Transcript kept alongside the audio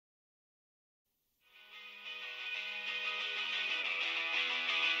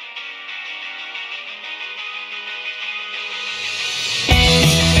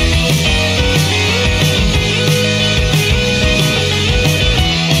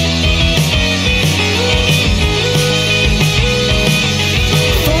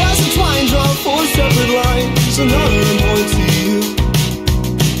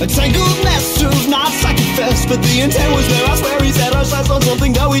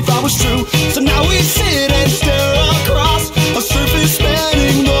we thought was true. So now we sit and stare across a surface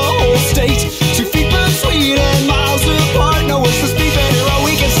spanning the whole state. 2 feet between and miles apart. No one's the speed and here all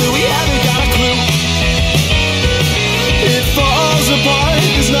we can see. We haven't got a clue. It falls apart.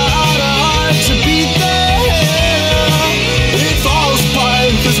 It's not hard to beat there. It falls apart.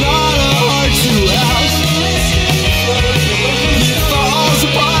 It's not hard to have. It falls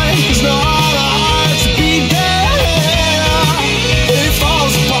apart. It's not hard to beat there. It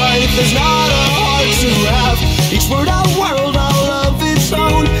falls apart. It's not hard to have. Each word a world all of its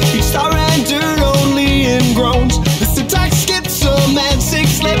own. Each star endured only in groans. The syntax skips a semantic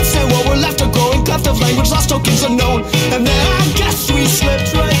slips, and what we're left are growing cleft of language, lost tokens unknown. And then I guess we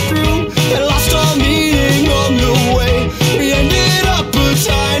slipped right through and lost our meaning on the way. We ended up a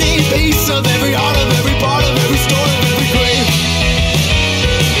tiny piece of every heart, of every part, of every story, of every grave.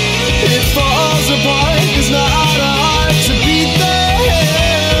 It falls apart. It's not hard to beat there.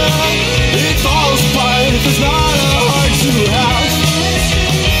 It falls apart. It's not hard to have.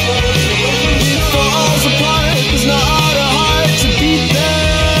 It falls apart. It's not hard to beat there.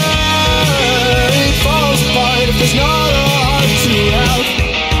 It falls apart. It's not hard to have.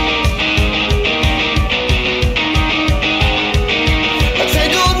 A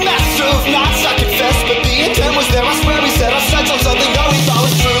tangled mess of knots, I confess, but the intent was there. I swear we set our sights on something that we thought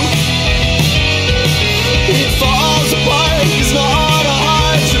was true. It falls apart. It's not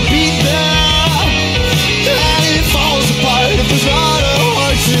hard to beat there. And it falls apart if it's not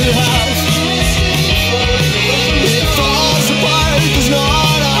hard to have. It falls apart. It's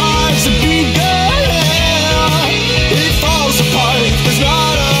not hard to beat there. It falls apart if it's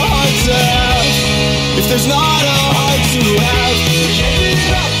not hard to have. If there's not a heart to have.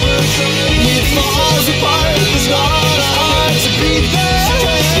 It falls apart. It's not hard to beat there.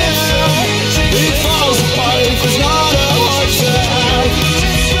 It falls apart if it's not a heart to have.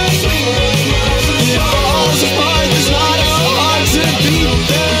 It falls apart, it's not a heart to beat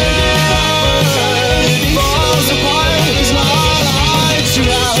there. It falls apart, it's not a heart to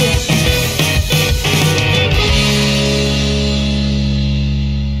have.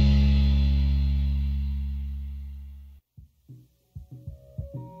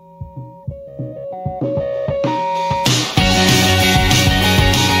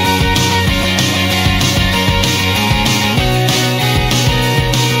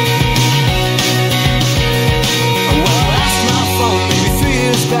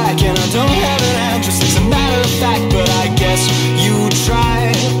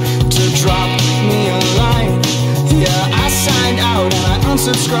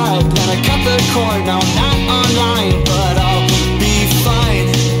 Subscribe, then I cut the cord. Now I'm not online, but I'll be fine.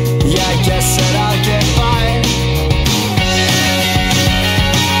 Yeah, I guess that I'll get by.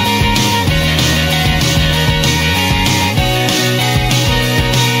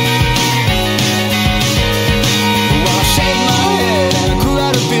 Well, I shaved my head and I grew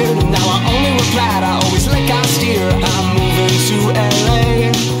out a beard, and now I only wear plaid. I always lick, I steer. I'm moving to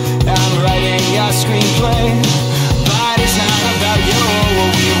LA. I'm writing a screenplay, but it's not about you.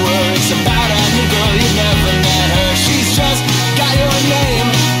 It's about a new girl, you never met her. She's just got your name,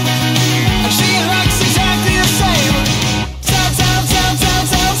 and she looks exactly the same.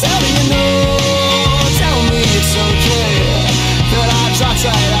 Tell me you know. Tell me it's okay that I dropped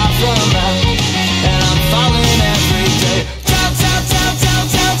right off the map, and I'm falling every day. Tell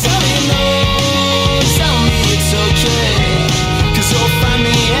me you know. Tell me it's okay, 'cause you'll find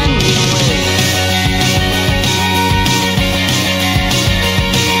me anyway.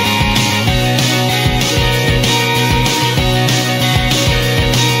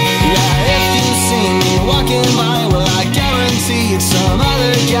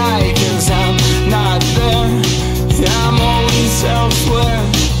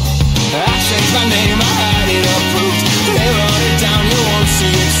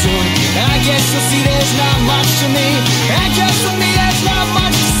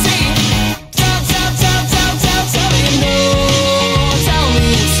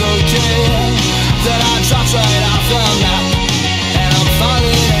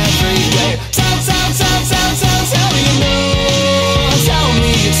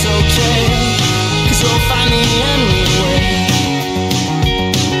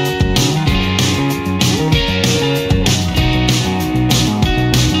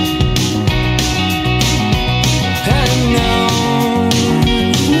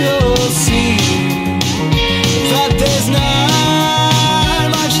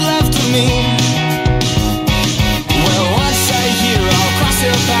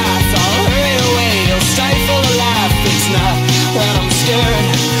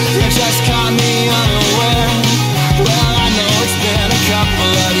 couple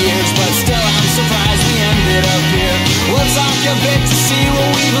of years, but still I'm surprised we ended up here. We'll talk a bit to see what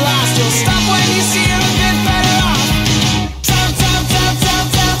we've lost. You'll stop when you see you're a bit better off. Tell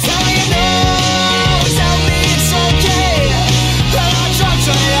me you know. Tell me it's okay. That I dropped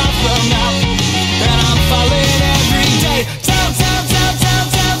right off the map, and I'm falling every day. Tell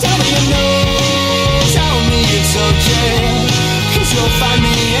me you know. Tell me it's okay, 'cause you'll find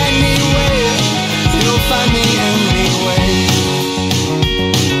me anyway. You'll find me anyway.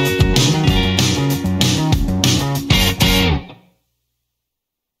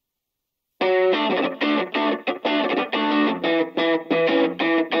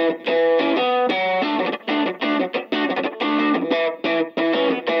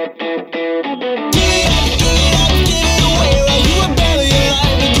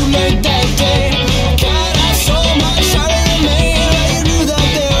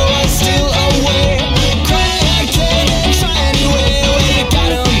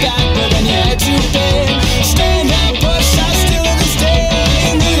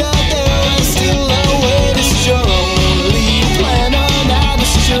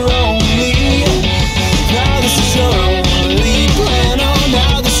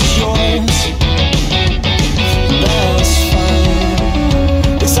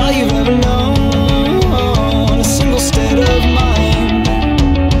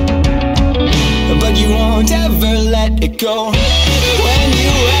 Go when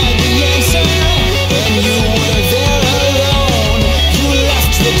you had the answer and you were there alone. You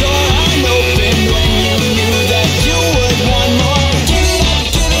left the door unopened when you knew that you would want more. Give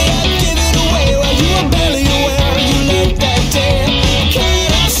it away while you were barely aware. You lived that day,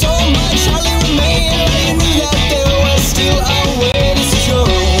 cared so much, hardly remained. While you knew that there was still a way. This is your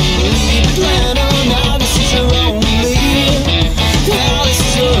only plan. Oh, now this is your only. Now this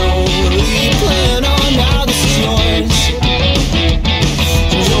is your only plan. Oh, now this is yours.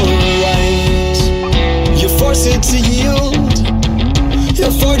 Force it to yield, you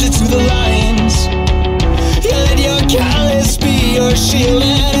forge it to the lines. You let your callous be your shield,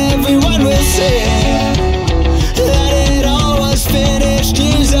 and everyone will say that it all was finished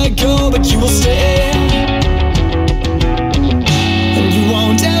years ago, but you will stay, and you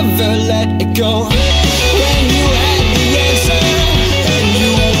won't ever let it go. When you had the answer and you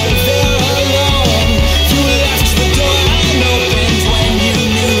were there alone, you left the door unopened when you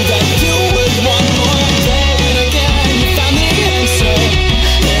knew that you would want more.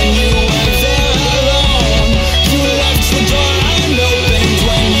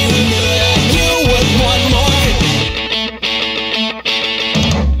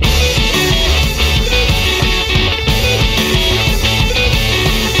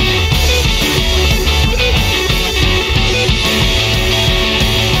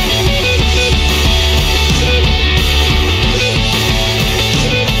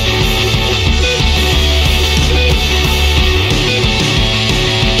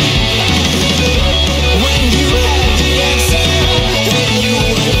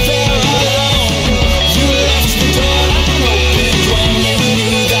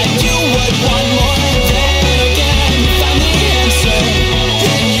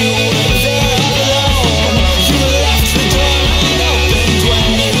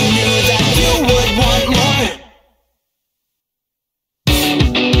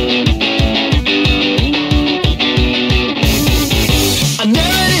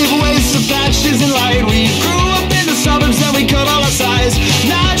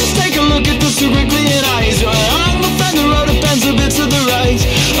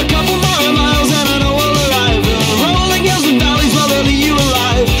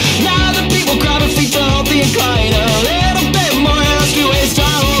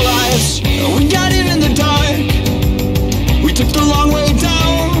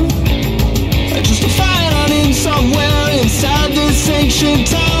 Ancient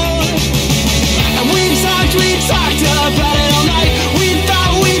town, and we talked about it all night. We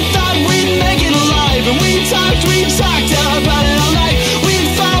thought we'd make it alive, and we talked about it all night. We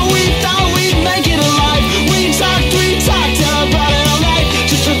thought we'd make it alive. We talked about it all night,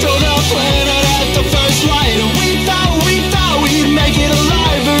 just to throw the planet at the first light. And we thought we'd make it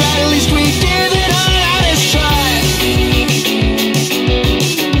alive, or at least we'd give it an honest try.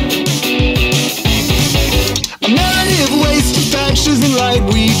 A narrative waste of factions and light.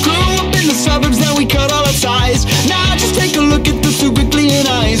 We grew up in the suburbs, then we cut all our ties. Now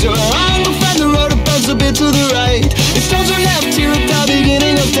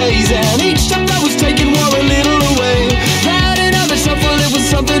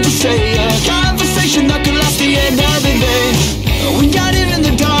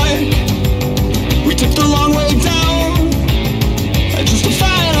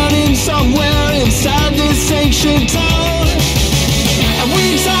ancient town. And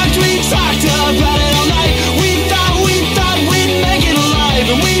we talked about it all night. We thought we'd make it alive.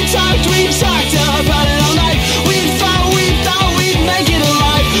 And we talked about it all night. We thought we'd make it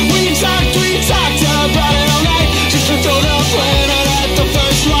alive. We talked about it all night. Just to throw the planet at the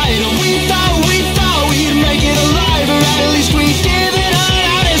first light. And we thought we'd make it alive. Or at least we'd give it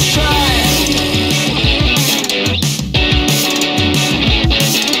an honest try.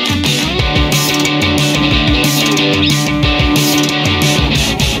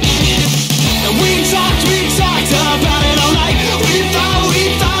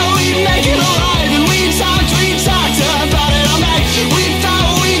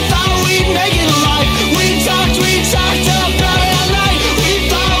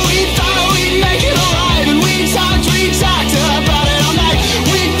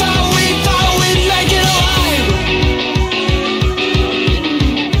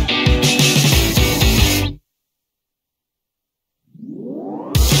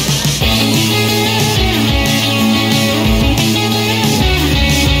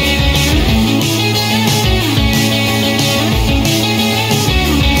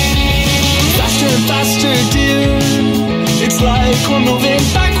 We're moving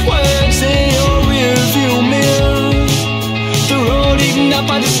backwards in your rear view mirror. The road eaten up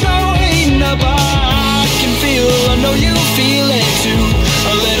by the snow, eaten up by I can feel, I know you feel it too.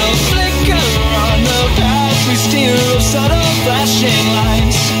 A little flicker on the path we steer of subtle flashing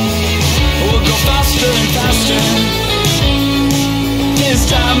lights. We'll go faster and faster. This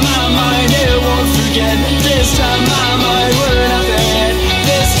time my mind, it won't forget. This time my mind, we're not there yet.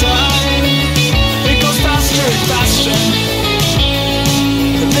 This time it goes faster and faster.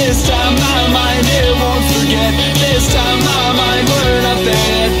 This time my mind, it won't forget. This time my mind, we're not there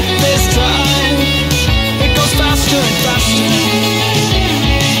yet. This time it goes faster and faster.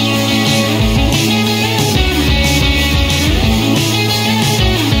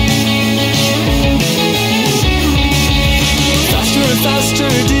 Faster and faster,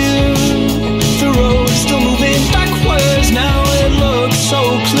 dear. The road's still moving backwards. Now it looks so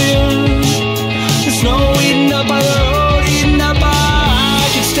clear. The snow eaten up by the road, eaten up by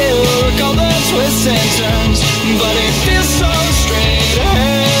still recall the twists and turns, but it feels so straight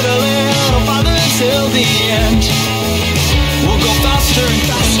ahead, a little farther till the end. We'll go faster and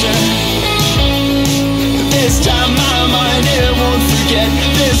faster. This time my mind, it won't forget.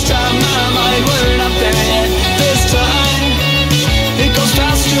 This time my mind, we're not there yet. This time it goes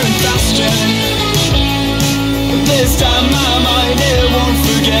faster and faster. This time my mind, it won't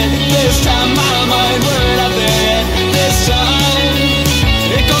forget. This time my mind, we're not there yet. This time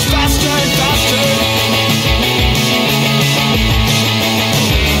it goes faster and faster.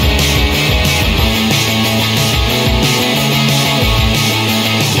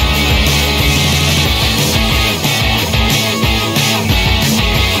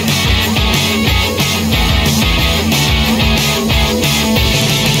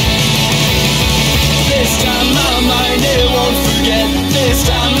 This time my mind, it won't forget. This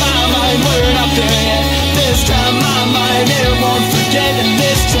time my mind, we're not there yet. This time my mind, it won't forget. And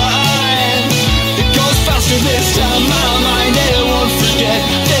this time it goes faster. This time my mind, it won't forget.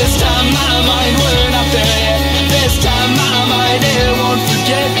 This time my mind, we're not there yet. This time my mind, it won't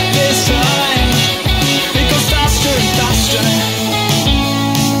forget. This time it goes faster and faster.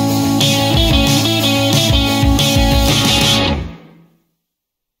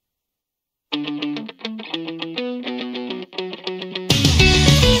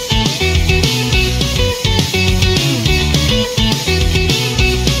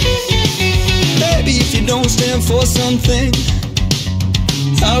 For something,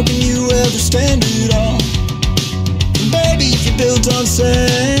 how can you ever stand it all? Baby, if you're built on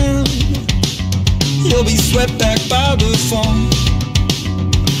sand, you'll be swept back by the fall.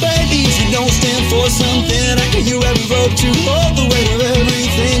 Baby, if you don't stand for something, how can you ever hope to hold the weight of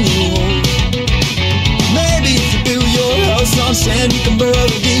everything you hold? Maybe if you build your house on sand, you can burrow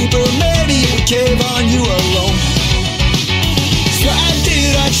deeper. Maybe it would cave on you alone. So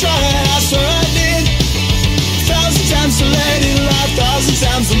I tried, I swear I did. 1,000 times to let it lie, 1,000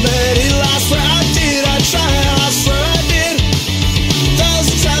 times to let it lie. I swear I did, I tried, I swear I did.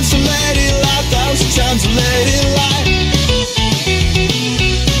 1,000 times to let it lie, 1,000 times to let it lie.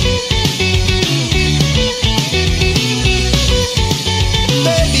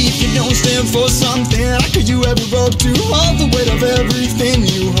 Baby, if you don't stand for something, how could you ever hope to hold the weight of everything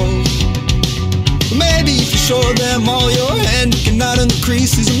you hold? Maybe if you show them all your hand, you can knot in the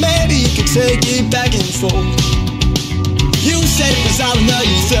creases, and maybe you can take it back and fold. You said it was all in the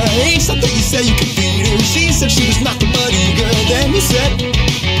user age, something you said you could feed her. She said she was not the buddy girl. Then you said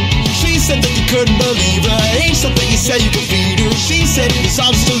she said that you couldn't believe her. Ain't something you said you could feed her. She said it was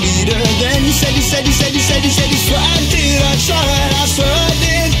all just a leader. Then you said, you swear I did, I tried, I swear I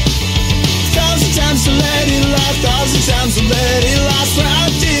did. 1,000 times to let it lie, 1,000 times to let it lie. Swear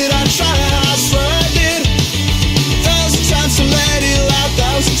I did, I tried, I swear I did. 1,000 times to let it lie,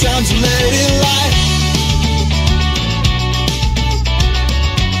 1,000 times to let it lie.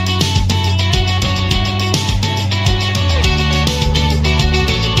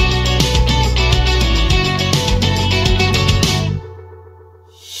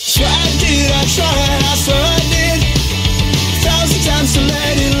 I tried, I swear I did. 1,000 times to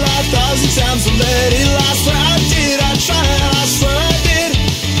let it lie, 1,000 times to let it lie. Swear I did, I tried, I swear I did.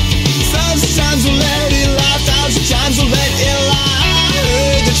 1,000 times to let it lie, 1,000 times to let it lie.